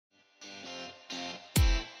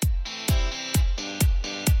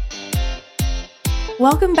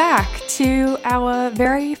Welcome back to our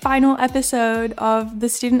very final episode of the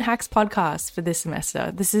Student Hacks podcast for this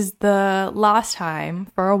semester. This is the last time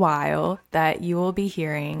for a while that you will be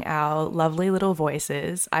hearing our lovely little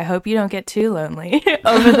voices. I hope you don't get too lonely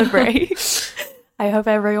over the break. I hope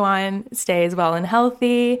everyone stays well and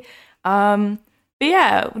healthy. But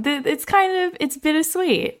yeah, it's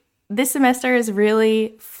bittersweet. This semester has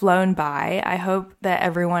really flown by. I hope that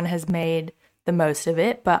everyone has made the most of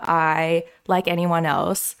it, but I, like anyone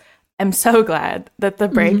else, am so glad that the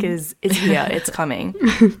break is here. It's coming.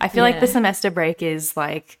 I feel like the semester break is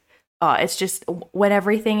like, it's just when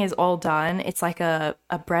everything is all done, it's like a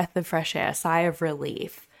breath of fresh air, a sigh of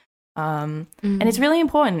relief. And it's really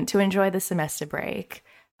important to enjoy the semester break.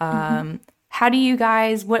 How do you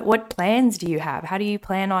guys, what plans do you have? How do you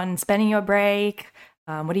plan on spending your break?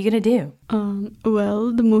 What are you going to do?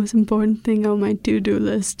 Well, the most important thing on my to-do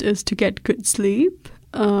list is to get good sleep.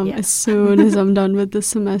 As soon as I'm done with the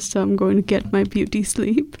semester, I'm going to get my beauty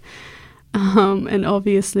sleep. And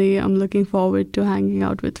obviously, I'm looking forward to hanging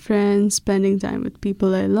out with friends, spending time with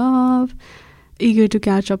people I love, eager to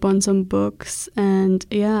catch up on some books. And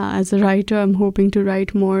yeah, as a writer, I'm hoping to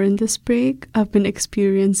write more in this break. I've been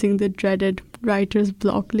experiencing the dreaded writer's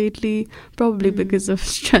block lately, probably because of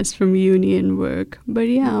stress from uni and work. But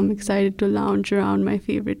yeah, I'm excited to lounge around my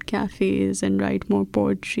favorite cafes and write more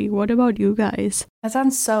poetry. What about you guys? That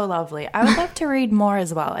sounds so lovely. I would love to read more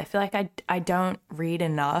as well. I feel like I don't read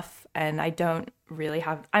enough, and I don't really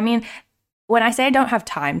have, I mean, when I say I don't have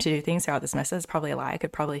time to do things throughout the semester, it's probably a lie. I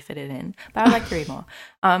could probably fit it in, but I would like to read more.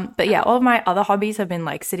 But yeah, all of my other hobbies have been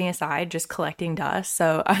like sitting aside, just collecting dust.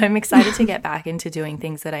 So I'm excited to get back into doing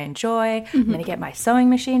things that I enjoy. I'm going to get my sewing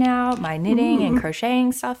machine out, my knitting and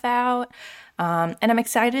crocheting stuff out. And I'm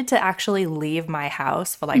excited to actually leave my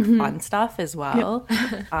house for like fun stuff as well.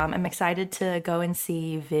 I'm excited to go and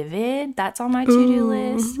see Vivid. That's on my to-do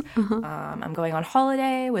list. I'm going on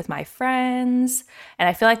holiday with my friends. And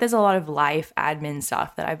I feel like there's a lot of life admin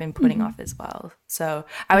stuff that I've been putting off as well. So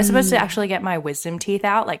I was supposed to actually get my wisdom teeth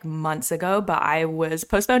out like months ago, but I was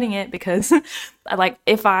postponing it because like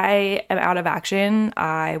if I am out of action,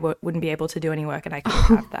 I wouldn't be able to do any work, and I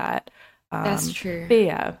couldn't have that. That's true. But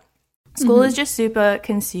yeah. School is just super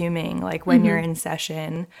consuming, like when you're in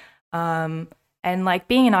session. And like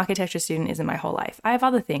being an architecture student isn't my whole life. I have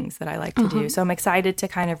other things that I like to do. So I'm excited to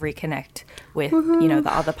kind of reconnect with, you know,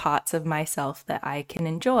 the other parts of myself that I can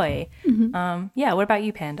enjoy. Yeah, what about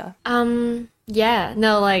you, Panda? Yeah,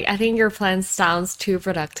 no, like I think your plan sounds too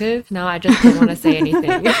productive. No, I just don't want to say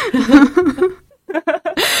anything.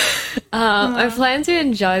 I plan to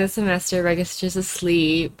enjoy the semester break. It's just to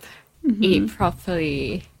sleep, eat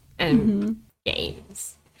properly, and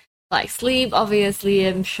games. Like sleep, obviously,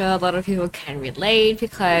 I'm sure a lot of people can relate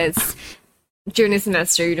because during the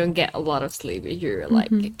semester you don't get a lot of sleep if you're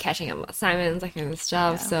like catching up on assignments, that kind of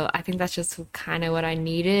stuff. Yeah. So I think that's just kind of what I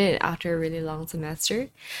needed after a really long semester.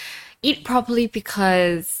 Eat properly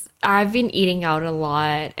because I've been eating out a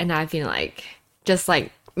lot and I've been like just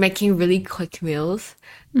like making really quick meals.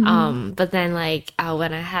 But then like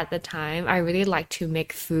when I had the time, I really like to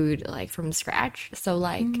make food like from scratch. So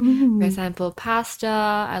like for example, pasta,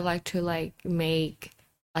 I like to like make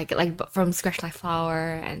like from scratch, like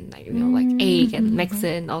flour and like, you know, like egg and mix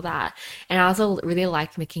it and all that. And I also really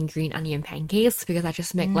like making green onion pancakes because I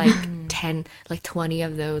just make like 20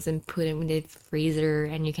 of those and put them in the freezer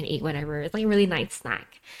and you can eat whenever. It's like a really nice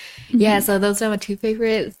snack. Yeah, so those are my two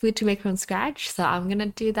favorite food to make from scratch. So I'm gonna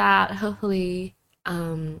do that hopefully.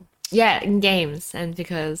 Yeah, in games, and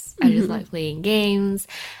because I just like playing games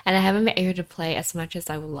and I haven't been able to play as much as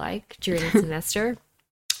I would like during the semester.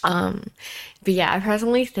 But yeah, I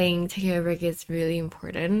personally think taking a break is really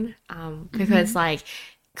important because like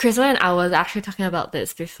Crystal and I was actually talking about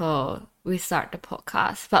this before we start the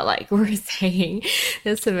podcast, but like we're saying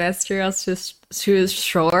this semester was just too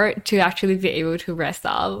short to actually be able to rest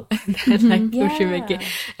up. And then like we should make it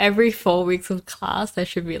every 4 weeks of class, there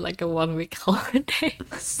should be like a 1 week holiday.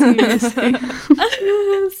 Seriously.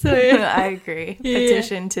 So I agree.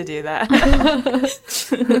 Petition to do that.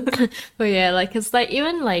 But yeah, like it's like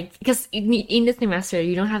even like because in the semester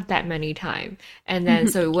you don't have that many time, and then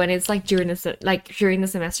so when it's like during the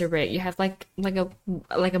semester break, you have like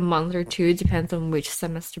a month or too. Depends on which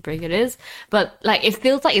semester break it is. But like it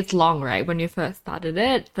feels like it's long, right, when you first started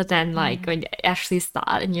it. But then like when you actually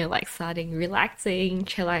start and you're like starting relaxing,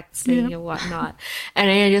 chillaxing and whatnot, and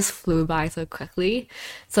then it just flew by so quickly.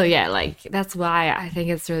 So yeah, like that's why I think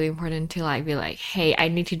it's really important to like be like, hey, I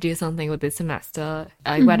need to do something with this semester,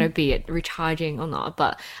 whether be it recharging or not.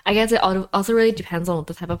 But I guess it also really depends on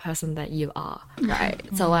the type of person that you are, right?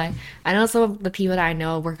 So like I know some of the people that I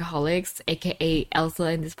know are workaholics, aka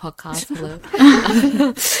Elsa in this podcast.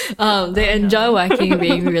 Hello. They enjoy working,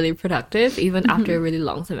 being really productive, even after a really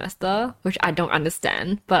long semester, which I don't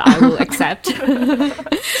understand, but I will accept.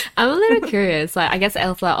 I'm a little curious. Like, I guess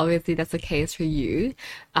Elsa, obviously that's the case for you,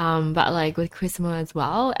 but like with Christmas as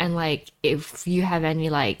well, and like if you have any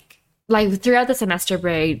like throughout the semester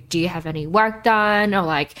break, do you have any work done, or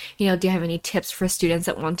like, you know, do you have any tips for students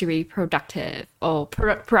that want to be productive or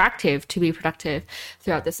proactive to be productive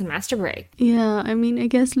throughout the semester break? Yeah, I mean, I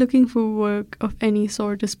guess looking for work of any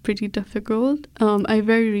sort is pretty difficult. I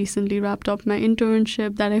very recently wrapped up my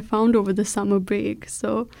internship that I found over the summer break,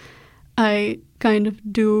 so I kind of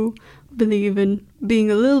do believe in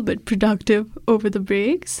being a little bit productive over the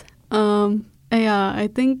breaks. Yeah, I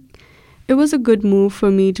think it was a good move for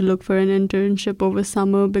me to look for an internship over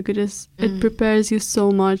summer because it prepares you so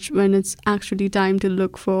much when it's actually time to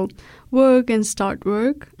look for work and start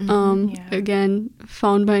work. Again,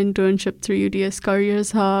 found my internship through UTS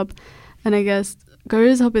Careers Hub, and I guess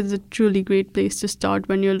Careers Hub is a truly great place to start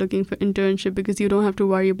when you're looking for internship because you don't have to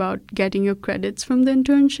worry about getting your credits from the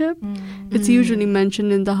internship. It's usually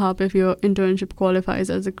mentioned in the hub if your internship qualifies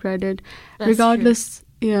as a credit. Regardless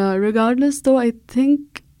though, I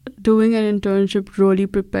think doing an internship really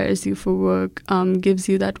prepares you for work, gives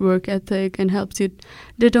you that work ethic and helps you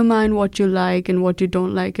determine what you like and what you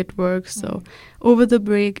don't like at work. So over the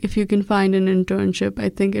break, if you can find an internship, I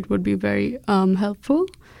think it would be very helpful,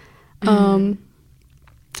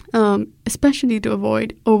 especially to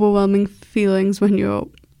avoid overwhelming feelings when you're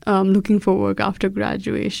looking for work after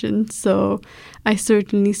graduation. So I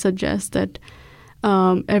certainly suggest that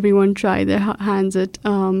everyone try their hands at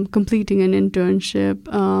completing an internship.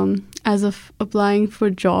 As of applying for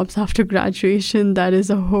jobs after graduation, that is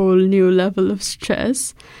a whole new level of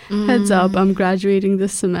stress. Heads up, I'm graduating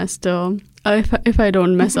this semester. If I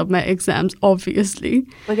don't mess up my exams, obviously.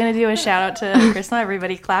 We're going to do a shout out to Krishna.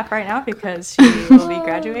 Everybody clap right now because she will be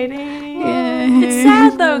graduating. Yay. It's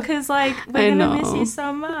sad though because like we're going to miss you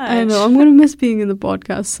so much. I know. I'm going to miss being in the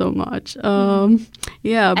podcast so much.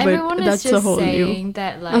 Yeah, everyone but that's is just a whole saying new.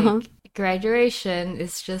 That like graduation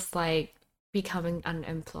is just like becoming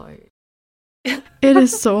unemployed. It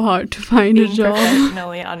is so hard to find a job.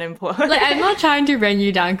 Professionally unemployed. Like, I'm not trying to bring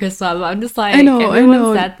you down, Krista, but I'm just like, I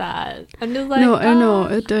know. said that. I'm just like, I know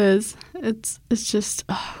it is. It's just.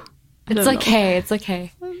 It's okay. It's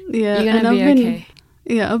okay. Yeah, you're gonna be okay.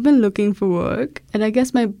 Yeah, I've been looking for work, and I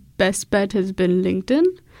guess my best bet has been LinkedIn.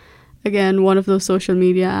 Again, one of those social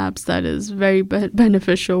media apps that is very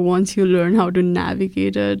beneficial once you learn how to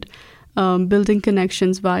navigate it. Building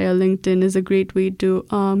connections via LinkedIn is a great way to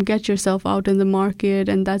get yourself out in the market,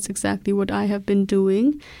 and that's exactly what I have been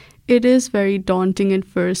doing. It is very daunting at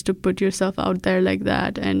first to put yourself out there like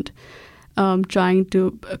that and trying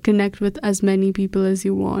to connect with as many people as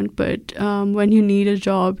you want, but when you need a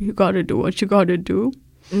job, you gotta do what you gotta do.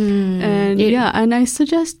 And I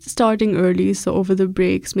suggest starting early, so over the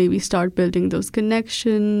breaks maybe start building those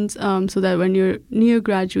connections, so that when you're near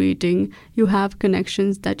graduating you have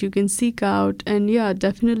connections that you can seek out. And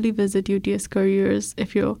definitely visit UTS Careers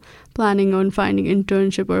if you're planning on finding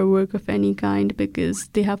internship or work of any kind, because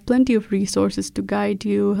they have plenty of resources to guide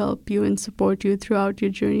you, help you and support you throughout your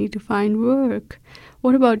journey to find work.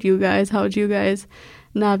 What about you guys? How do you guys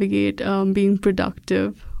navigate being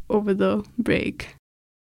productive over the break?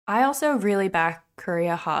 I also really back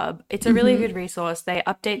Career Hub. It's a really good resource. They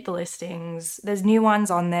update the listings. There's new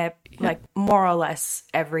ones on there like more or less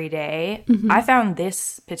every day. I found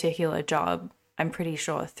this particular job, I'm pretty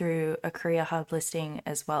sure, through a Career Hub listing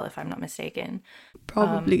as well, if I'm not mistaken.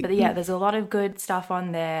 Probably. But there's a lot of good stuff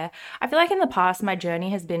on there. I feel like in the past my journey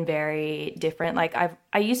has been very different. Like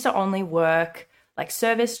I used to only work like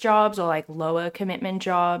service jobs or like lower commitment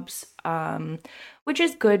jobs, which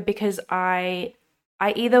is good because I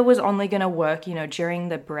either was only going to work, during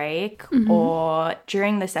the break or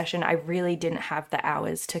during the session. I really didn't have the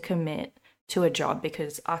hours to commit to a job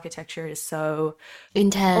because architecture is so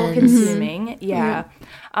intense, all-consuming.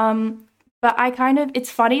 But it's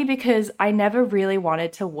funny because I never really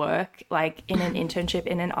wanted to work like in an internship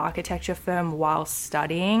in an architecture firm while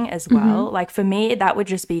studying as well. Like for me, that would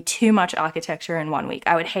just be too much architecture in 1 week.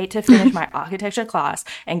 I would hate to finish my architecture class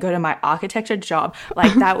and go to my architecture job.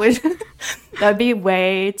 Like that'd be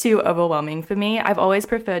way too overwhelming for me. I've always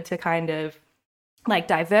preferred to kind of like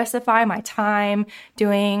diversify my time,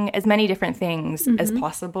 doing as many different things as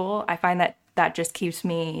possible. I find that just keeps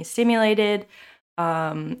me stimulated.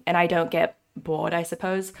 And I don't get bored, I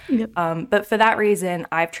suppose. Yep. But for that reason,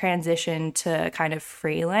 I've transitioned to kind of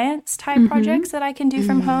freelance type projects that I can do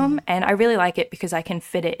from home. And I really like it because I can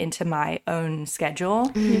fit it into my own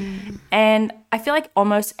schedule. And I feel like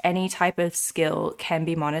almost any type of skill can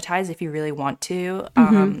be monetized if you really want to.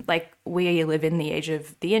 Like we live in the age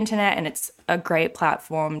of the internet, and it's a great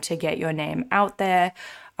platform to get your name out there.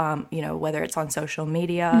 Whether it's on social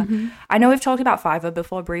media. I know we've talked about Fiverr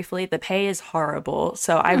before briefly. The pay is horrible.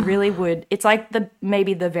 So I really would, it's like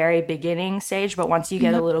maybe the very beginning stage, but once you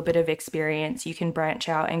get a little bit of experience, you can branch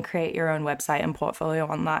out and create your own website and portfolio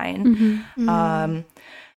online.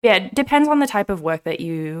 It depends on the type of work that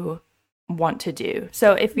you want to do.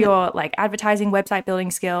 So if you're like advertising, website building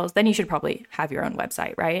skills, then you should probably have your own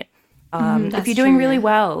website, right? If you're doing really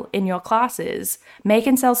well in your classes, make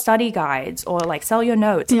and sell study guides or like sell your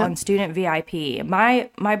notes on Student VIP. My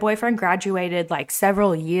boyfriend graduated like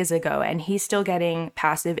several years ago, and he's still getting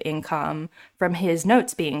passive income from his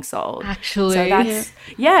notes being sold. Actually, so that's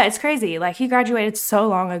it's crazy. Like he graduated so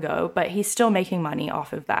long ago, but he's still making money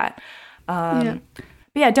off of that. But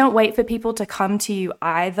don't wait for people to come to you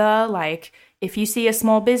either. Like if you see a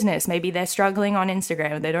small business, maybe they're struggling on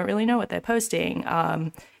Instagram, they don't really know what they're posting.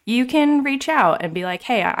 You can reach out and be like,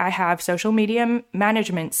 hey, I have social media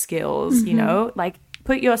management skills, like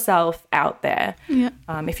put yourself out there.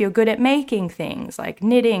 If you're good at making things like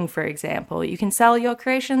knitting, for example, you can sell your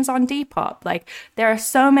creations on Depop. Like there are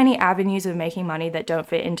so many avenues of making money that don't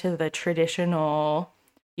fit into the traditional,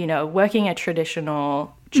 working a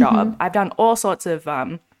traditional job. I've done all sorts of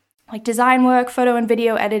like design work, photo and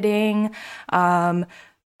video editing.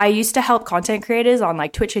 I used to help content creators on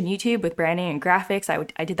like Twitch and YouTube with branding and graphics.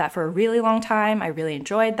 I did that for a really long time. I really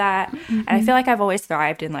enjoyed that. And I feel like I've always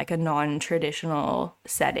thrived in like a non-traditional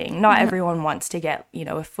setting. Not everyone wants to get,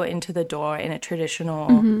 a foot into the door in a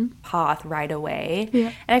traditional path right away.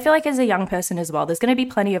 And I feel like as a young person as well, there's going to be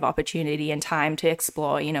plenty of opportunity and time to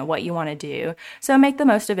explore, what you want to do. So make the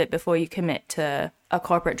most of it before you commit to a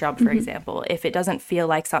corporate job, for example, if it doesn't feel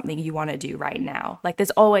like something you want to do right now. Like there's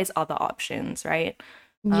always other options, right?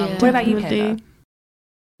 What about you, Panda?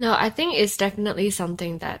 No, I think it's definitely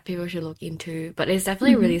something that people should look into, but it's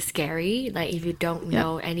definitely really scary. Like if you don't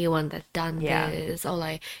know anyone that's done this, or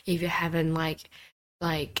like if you haven't like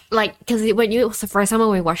because for example,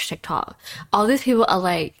 when we watch TikTok, all these people are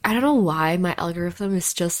like, I don't know why my algorithm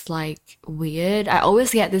is just like weird. I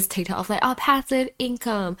always get this TikTok of like, passive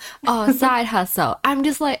income, side hustle. I'm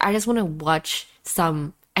just like, I just want to watch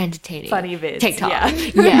some entertaining funny vids TikTok.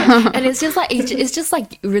 And it's just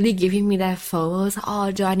like really giving me that FOMO. It's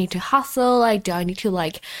like, do I need to hustle? Like, do I need to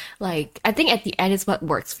like I think at the end it's what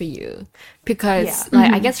works for you, because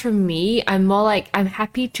I guess for me, I'm more like I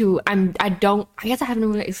guess I haven't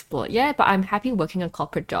really explored yet, but I'm happy working a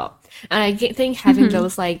corporate job. And I think having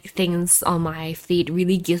those like things on my feed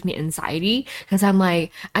really gives me anxiety, because I'm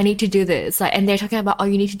like, I need to do this, like, and they're talking about,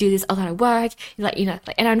 you need to do this outside of work, like, and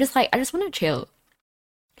I'm just like, I just want to chill.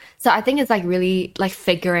 So I think it's like really like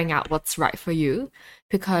figuring out what's right for you,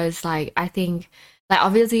 because like I think like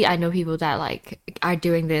obviously I know people that like are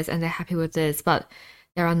doing this and they're happy with this, but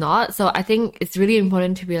there are not. So I think it's really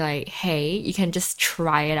important to be like, hey, you can just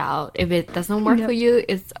try it out. If it doesn't work for you,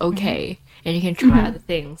 it's okay, and you can try other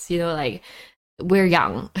things. Like we're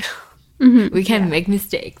young, we can make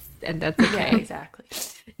mistakes, and that's okay. Yeah, exactly.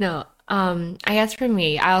 No, I guess for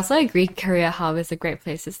me, I also agree Career Hub is a great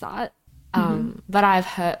place to start. But I've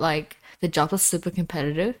heard like the jobs are super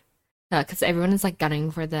competitive, because everyone is like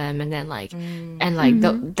gunning for them, and then like and like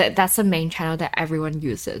that's the main channel that everyone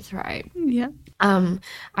uses, right?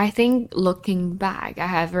 I think looking back, I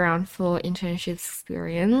have around 4 internship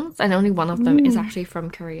experience, and only one of them is actually from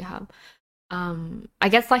Career Hub. I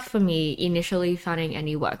guess like for me, initially finding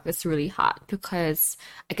any work was really hard, because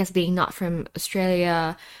I guess being not from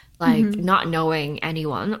Australia, like not knowing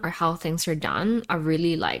anyone or how things are done are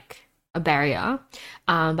really like a barrier.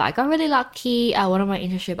 But I got really lucky. One of my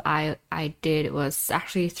internship I did was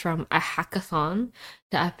actually from a hackathon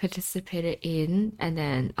that I participated in, and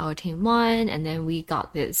then our team won, and then we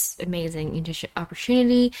got this amazing internship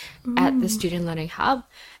opportunity at the Student Learning Hub.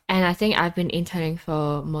 And I think I've been interning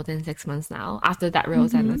for more than 6 months now. After that role,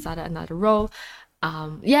 then I started another role.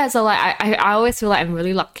 Yeah, so like I always feel like I'm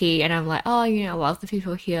really lucky, and I'm like, oh, you know, I love the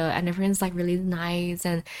people here, and everyone's like really nice,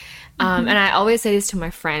 and and I always say this to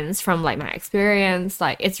my friends from like my experience,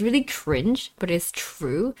 like it's really cringe, but it's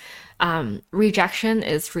true. Rejection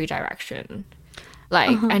is redirection.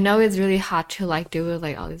 Like I know it's really hard to like deal with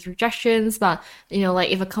like all these rejections, but you know, like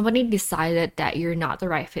if a company decided that you're not the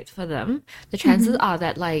right fit for them, the chances are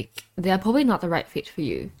that like they're probably not the right fit for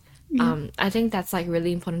you. I think that's like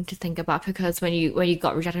really important to think about, because when you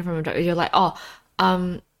got rejected from a job, you're like, oh,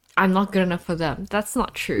 I'm not good enough for them. That's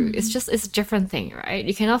not true. It's a different thing, right?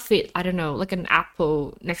 You cannot fit, I don't know, like an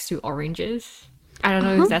apple next to oranges. I don't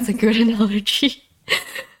know if that's a good analogy.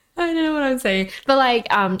 I don't know what I'm saying, but like,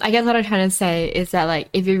 I guess what I'm trying to say is that like,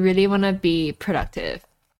 if you really want to be productive,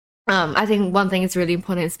 I think one thing is really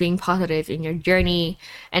important is being positive in your journey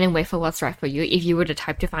and then wait for what's right for you. If you were the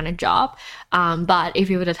type to find a job, but if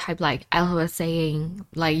you were the type, like Ella was saying,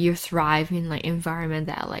 like you thrive in like environment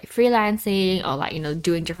that are like freelancing or like, you know,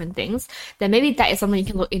 doing different things, then maybe that is something you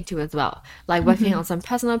can look into as well. Like working on some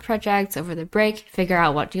personal projects over the break, figure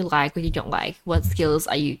out what you like, what you don't like, what skills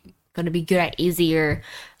are you going to be good at easier.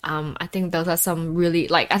 I think those are some really,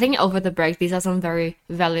 like, I think over the break, these are some very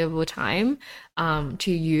valuable time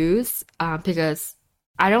to use, because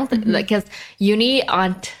I don't think, like, because uni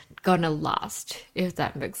aren't gonna last, if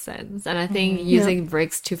that makes sense. And I think using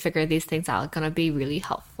breaks to figure these things out are gonna be really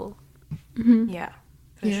helpful. Yeah,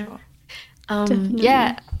 for sure.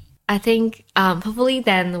 Yeah. I think hopefully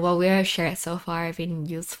then what we have shared so far have been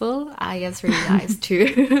useful. I guess for you guys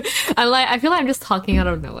too. I feel like I'm just talking out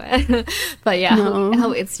of nowhere. But yeah, I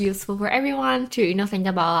hope it's useful for everyone to, you know, think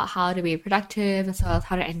about how to be productive as well as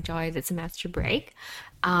how to enjoy the semester break.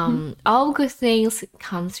 All good things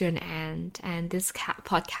come to an end, and this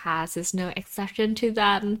podcast is no exception to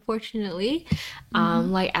that, unfortunately.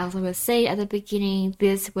 Like Elsa was saying at the beginning,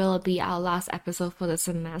 this will be our last episode for the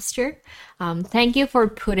semester. Thank you for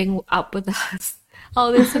putting up with us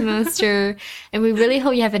all this semester, and we really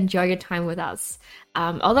hope you have enjoyed your time with us.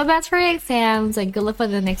 All the best for your exams, and good luck for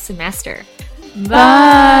the next semester.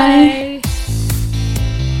 Bye!